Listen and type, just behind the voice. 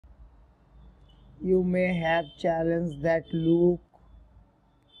You may have challenges that look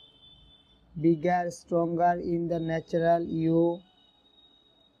bigger, stronger in the natural. You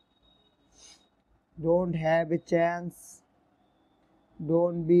don't have a chance.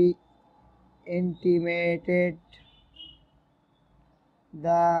 Don't be intimidated.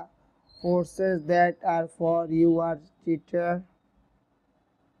 The forces that are for you are greater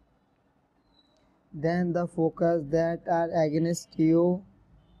than the focus that are against you.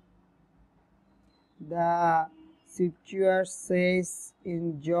 The scripture says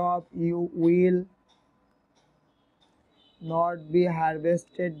in Job, you will not be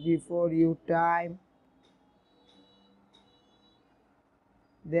harvested before your time.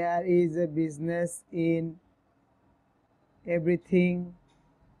 There is a business in everything.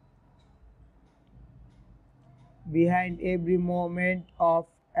 Behind every moment of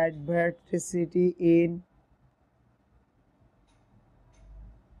adversity in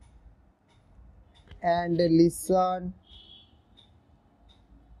and listen,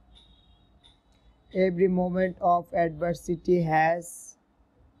 every moment of adversity has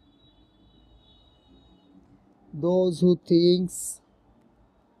those who thinks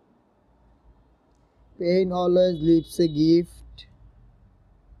pain always leaves a gift,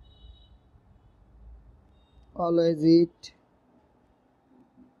 always it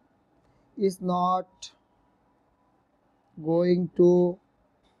is not going to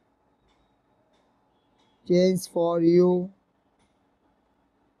change for you.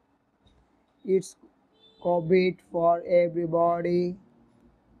 It's COVID for everybody.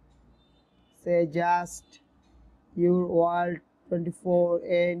 Say just your world 24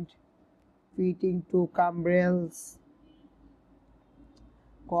 and fitting to umbrellas,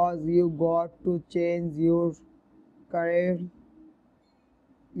 cause you got to change your career.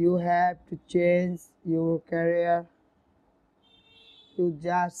 You have to change your career. You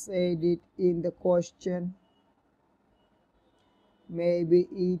just said it in the question. Maybe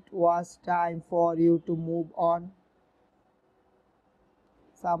it was time for you to move on.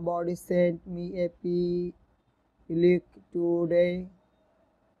 Somebody sent me a link today.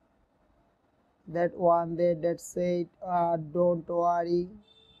 That one day that said, don't worry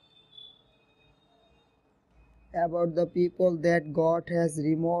about the people that God has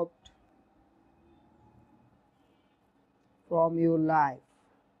removed from your life.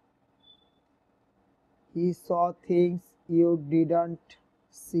 He saw things you didn't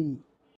see.